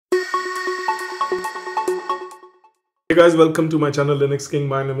Hey guys, welcome to my channel Linux King.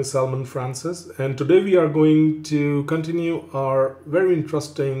 My name is Salman Francis, and today we are going to continue our very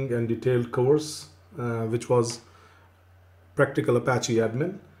interesting and detailed course which was Practical Apache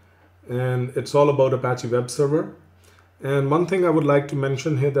Admin, and it's all about Apache web server. And one thing I would like to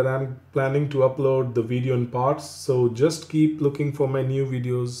mention here that I'm planning to upload the video in parts, so just keep looking for my new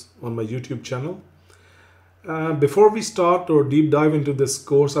videos on my YouTube channel. Before we start or deep dive into this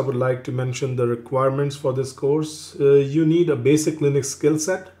course, I would like to mention the requirements for this course. You need a basic Linux skill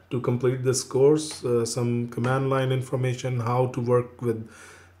set to complete this course, some command line information, how to work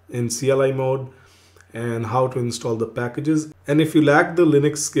in CLI mode, and how to install the packages. And if you lack the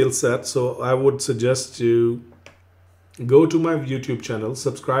Linux skill set, so I would suggest you go to my YouTube channel,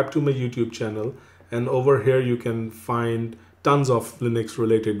 subscribe to my YouTube channel, and over here you can find tons of Linux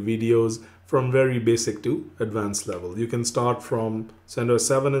related videos from very basic to advanced level. You can start from CentOS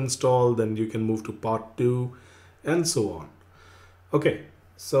 7 install, then you can move to part 2 and so on. Okay,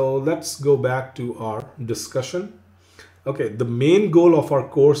 so let's go back to our discussion. Okay, the main goal of our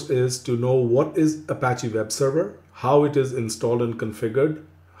course is to know what is Apache web server, how it is installed and configured,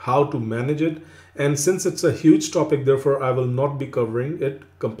 how to manage it. And since it's a huge topic, therefore I will not be covering it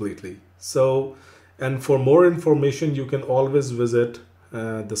completely. So, and for more information, you can always visit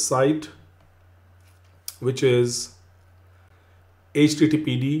the site, which is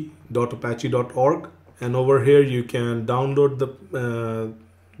httpd.apache.org, and over here you can download the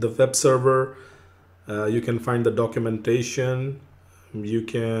web server. You can find the documentation. You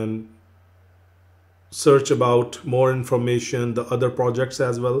can search about more information, the other projects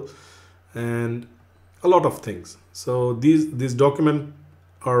as well, and a lot of things. So these documents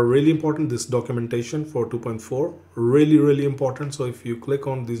are really important. This documentation for 2.4 really important. So if you click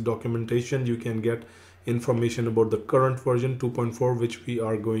on this documentation, you can get information about the current version 2.4, which we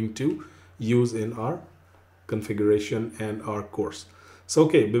are going to use in our configuration and our course. So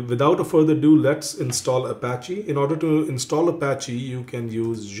okay, without a further ado, let's install Apache. In order to install Apache, you can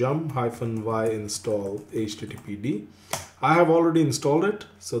use yum-y install httpd. I have already installed it,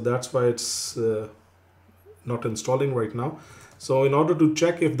 so that's why it's not installing right now. So in order to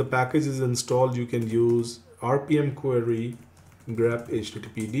check if the package is installed, you can use rpm query grep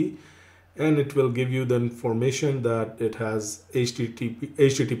httpd, and it will give you the information that it has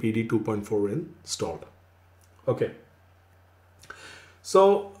httpd 2.4 installed. Okay.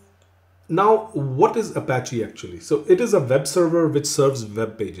 So now what is Apache actually? So it is a web server which serves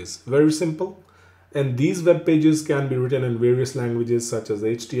web pages. Very simple. And these web pages can be written in various languages such as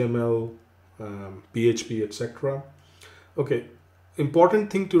HTML, PHP, etc. Okay.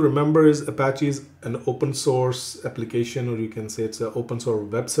 Important thing to remember is Apache is an open source application, or you can say it's an open source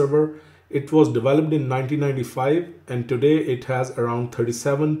web server. It was developed in 1995, and today it has around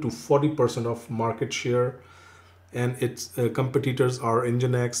 37 to 40% of market share, and its competitors are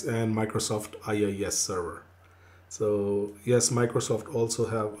Nginx and Microsoft IIS server. So yes, Microsoft also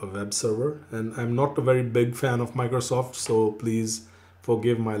have a web server, and I'm not a very big fan of Microsoft, so please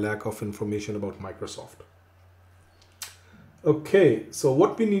forgive my lack of information about Microsoft. Okay, so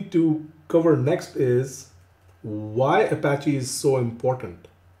what we need to cover next is why Apache is so important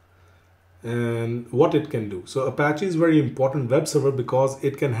and what it can do. So Apache is very important web server because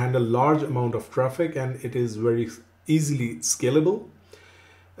it can handle large amount of traffic and it is very easily scalable.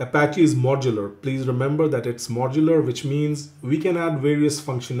 Apache is modular. Please remember that it's modular, which means we can add various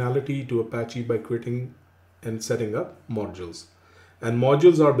functionality to Apache by creating and setting up modules. And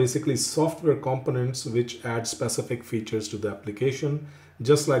modules are basically software components which add specific features to the application,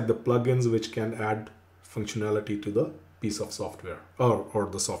 just like the plugins which can add functionality to the piece of software or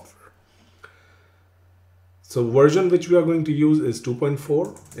the software. So version which we are going to use is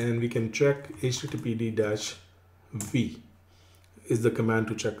 2.4, and we can check httpd-v is the command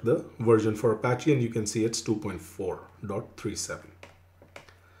to check the version for Apache, and you can see it's 2.4.37.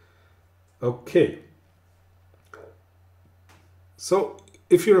 Okay. So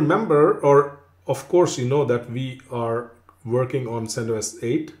if you remember, or of course you know that we are working on CentOS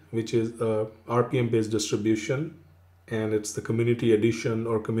 8, which is a RPM based distribution, and it's the community edition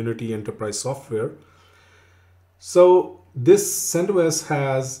or community enterprise software. So this CentOS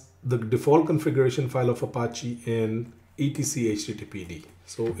has the default configuration file of Apache in etc httpd.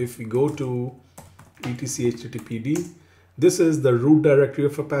 So if we go to etc httpd, this is the root directory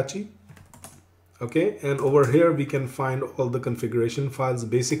of Apache. Okay, and over here we can find all the configuration files.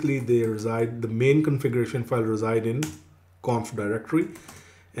 Basically they reside, the main configuration file reside in conf directory,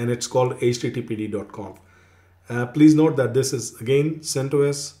 and it's called httpd.conf. Please note that this is again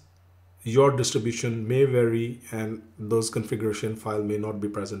CentOS. Your distribution may vary and those configuration file may not be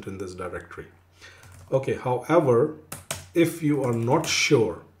present in this directory. Okay, however, if you are not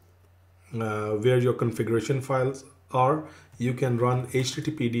sure where your configuration files are, you can run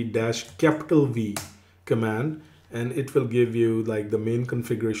httpd-v command, and it will give you like the main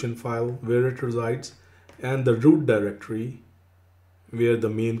configuration file where it resides and the root directory where the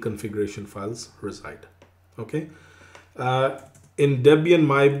main configuration files reside. Okay. In Debian,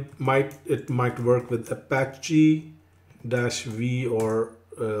 it might work with Apache-v, or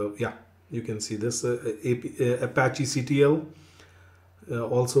yeah, you can see this Apache CTL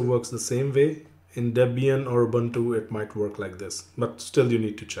also works the same way. In Debian or Ubuntu, it might work like this, but still you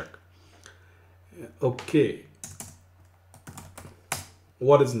need to check. Okay,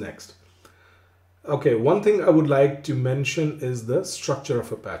 what is next? Okay, one thing I would like to mention is the structure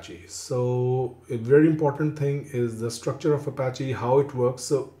of Apache. So a very important thing is the structure of Apache, how it works.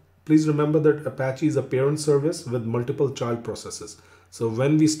 So please remember that Apache is a parent service with multiple child processes. So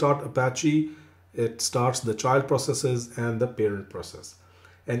when we start Apache, it starts the child processes and the parent process.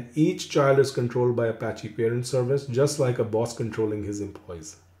 And each child is controlled by Apache parent service, just like a boss controlling his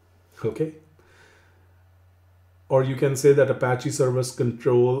employees. Okay? Or you can say that Apache service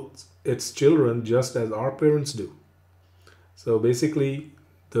controls its children just as our parents do. So basically,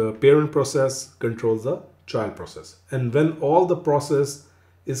 the parent process controls the child process. And when all the process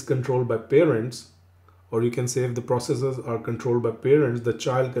is controlled by parents, or you can say if the processes are controlled by parents, the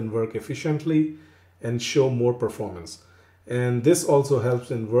child can work efficiently and show more performance. And this also helps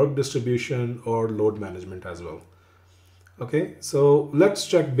in work distribution or load management as well. Okay, so let's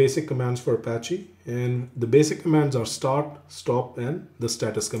check basic commands for Apache, and the basic commands are start, stop, and the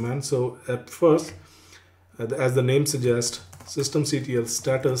status command. So at first, as the name suggests, systemctl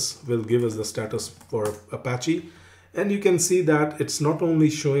status will give us the status for Apache, and you can see that it's not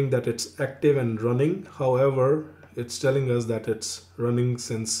only showing that it's active and running, however, it's telling us that it's running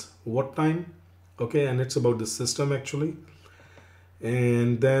since what time. Okay, and it's about the system actually.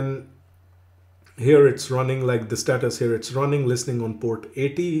 And then here it's running, like the status here, it's running listening on port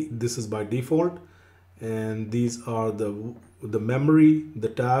 80. This is by default, and these are the memory, the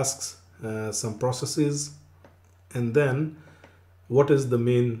tasks, some processes, and then what is the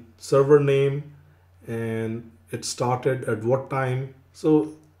main server name, and it started at what time.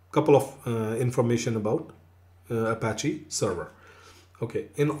 So couple of information about Apache server. Okay,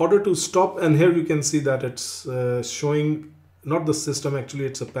 in order to stop, and here you can see that it's showing not the system, actually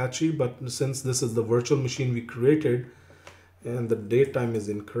it's Apache, but since this is the virtual machine we created and the date time is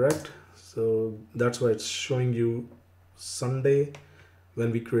incorrect, so that's why it's showing you Sunday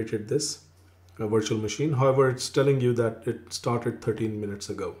when we created this virtual machine. However, it's telling you that it started 13 minutes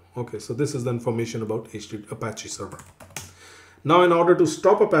ago. Okay, so this is the information about Apache server. Now in order to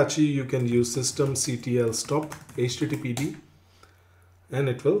stop Apache, you can use systemctl stop httpd, and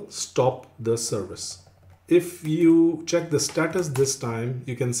it will stop the service. If you check the status this time,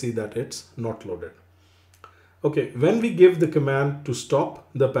 you can see that it's not loaded. Okay, when we give the command to stop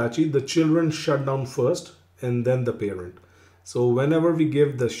the Apache, the children shut down first and then the parent. So whenever we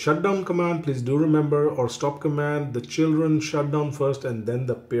give the shutdown command, please do remember, or stop command, the children shut down first and then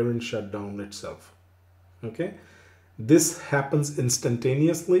the parent shut down itself. Okay, this happens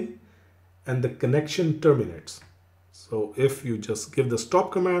instantaneously and the connection terminates. So if you just give the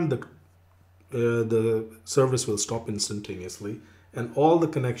stop command, the service will stop instantaneously and all the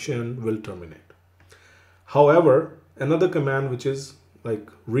connection will terminate. However, another command, which is like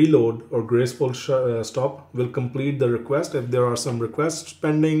reload or graceful stop, will complete the request. If there are some requests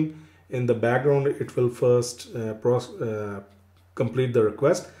pending in the background, it will first complete the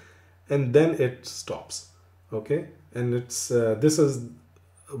request and then it stops. Okay, and it's this is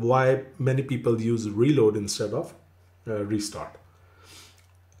why many people use reload instead of restart.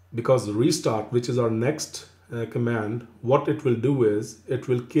 Because restart, which is our next command, what it will do is it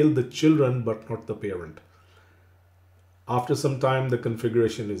will kill the children but not the parent. After some time, the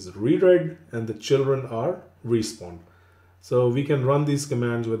configuration is reread and the children are respawned. So we can run these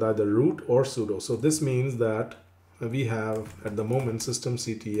commands with either root or sudo. So this means that we have at the moment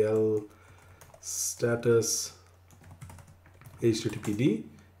systemctl status httpd,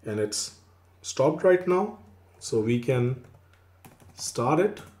 and it's stopped right now. So we can start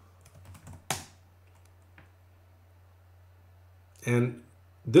it. And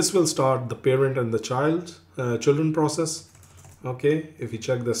this will start the parent and the children process. Okay, if you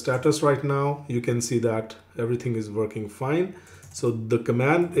check the status right now, you can see that everything is working fine. So the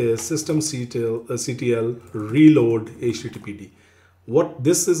command is systemctl reload httpd. What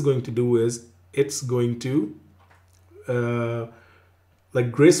this is going to do is it's going to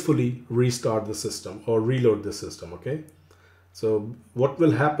like gracefully restart the system or reload the system. Okay, so what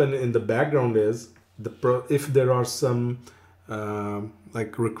will happen in the background is if there are some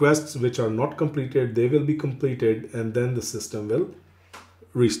like requests which are not completed, they will be completed, and then the system will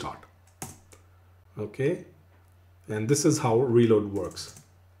restart. Okay, and this is how reload works.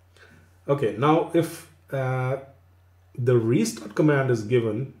 Okay, now if the restart command is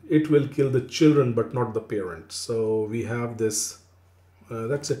given, it will kill the children but not the parents. So we have this,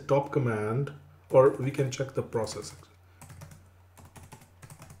 that's a top command, or we can check the process.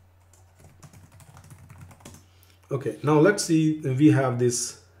 Okay, now let's see, we have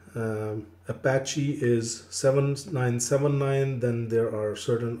this Apache is 7979, then there are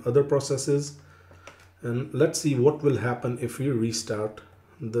certain other processes, and let's see what will happen if we restart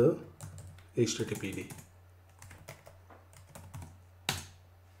the HTTPD.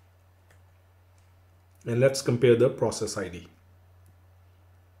 And let's compare the process ID.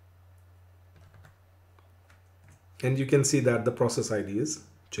 And you can see that the process ID is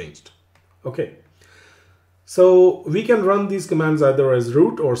changed. Okay. So we can run these commands either as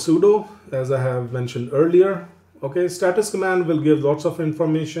root or sudo, as I have mentioned earlier. Okay, status command will give lots of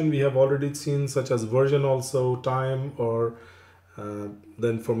information we have already seen, such as version, also time, or the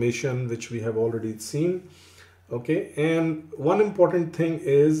information which we have already seen. Okay, and one important thing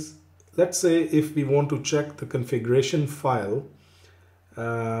is, let's say if we want to check the configuration file,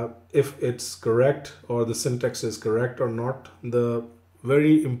 if it's correct or the syntax is correct or not, the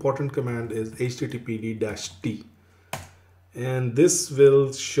very important command is httpd-t, and this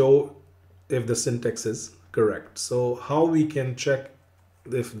will show if the syntax is correct. So how we can check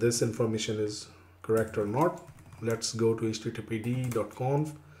if this information is correct or not? Let's go to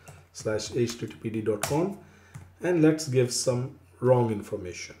httpd.conf/httpd.conf and let's give some wrong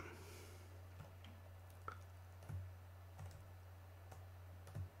information.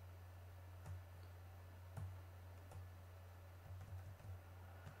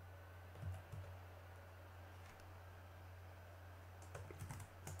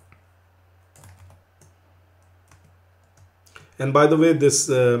 And by the way, this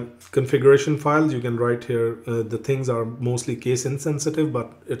configuration file, you can write here, the things are mostly case insensitive,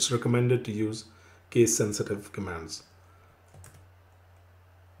 but it's recommended to use case sensitive commands.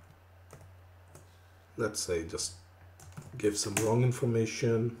 Let's say just give some wrong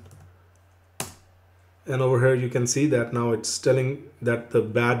information. And over here you can see that now it's telling that the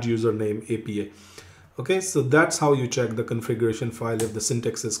bad username APA. Okay, so that's how you check the configuration file if the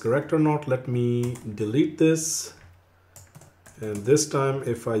syntax is correct or not. Let me delete this. And this time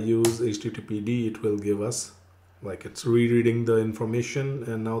if I use httpd, it will give us, like, it's rereading the information,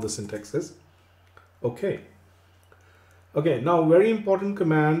 and now the syntax is okay. Okay, now very important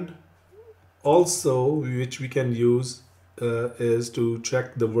command also which we can use is to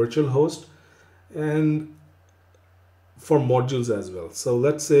check the virtual host and for modules as well. So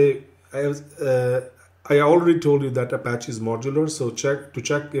let's say I already told you that Apache is modular, so to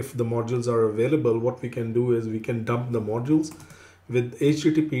check if the modules are available, what we can do is we can dump the modules with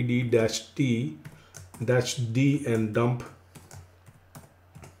httpd-t-d and dump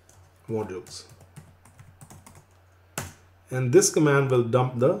modules. And this command will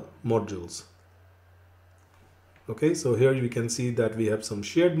dump the modules. Okay, so here you can see that we have some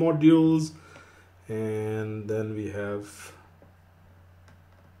shared modules, and then we have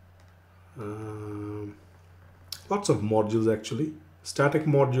lots of modules actually, static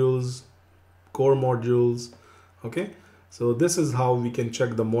modules, core modules. Okay, so this is how we can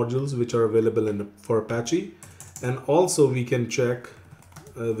check the modules which are available for Apache, and also we can check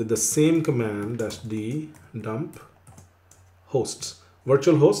with the same command -d dump hosts,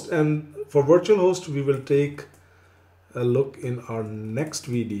 virtual host. And for virtual host we will take a look in our next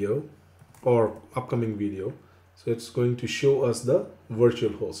video or upcoming video. So it's going to show us the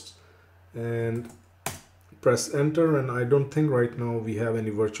virtual hosts, and press enter, and I don't think right now we have any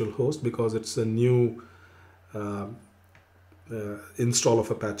virtual host because it's a new install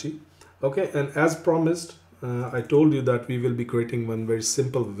of Apache. Okay, and as promised, I told you that we will be creating one very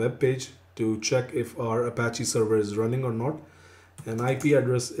simple web page to check if our Apache server is running or not. And IP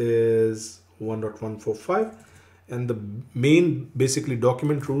address is 1.145, and the main basically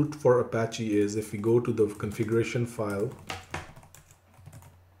document root for Apache is, if we go to the configuration file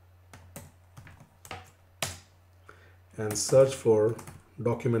and search for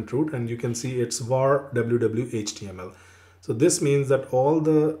document root, and you can see it's var www.html. So this means that all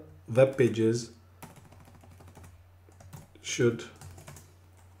the web pages should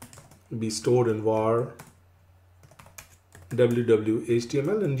be stored in var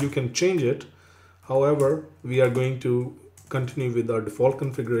www.html, and you can change it. However, we are going to continue with our default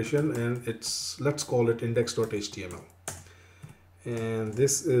configuration, and let's call it index.html. And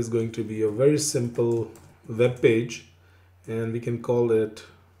this is going to be a very simple web page, and we can call it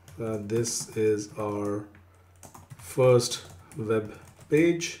this is our first web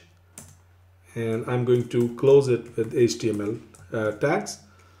page, and I'm going to close it with HTML tags.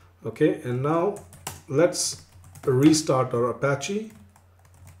 Okay, and now let's restart our Apache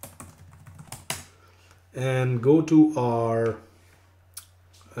and go to our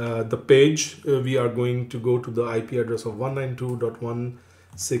the page. We are going to go to the IP address of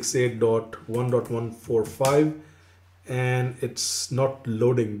 192.168.1.145, and it's not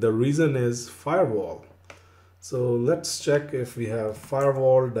loading. The reason is firewall. So let's check if we have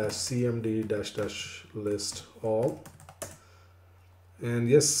firewall-cmd-list all. And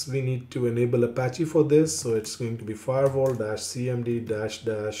yes, we need to enable Apache for this. So it's going to be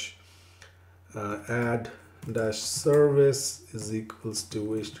firewall-cmd-add-service is equals to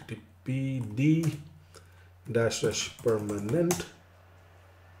httpd-permanent.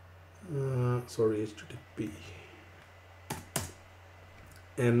 HTTP.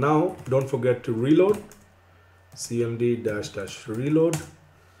 And now don't forget to reload. cmd-reload.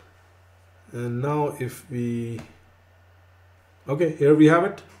 And now if we, okay, here we have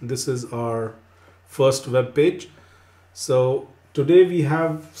it. This is our first web page. So today we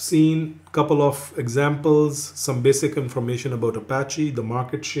have seen a couple of examples, some basic information about Apache, the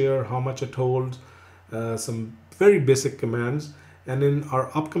market share, how much it holds, some very basic commands. And in our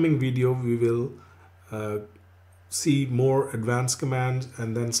upcoming video, we will see more advanced commands,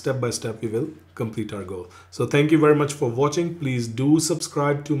 and then step by step we will complete our goal. So thank you very much for watching. Please do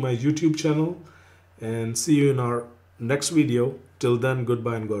subscribe to my YouTube channel, and see you in our next video. Till then,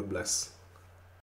 goodbye and God bless.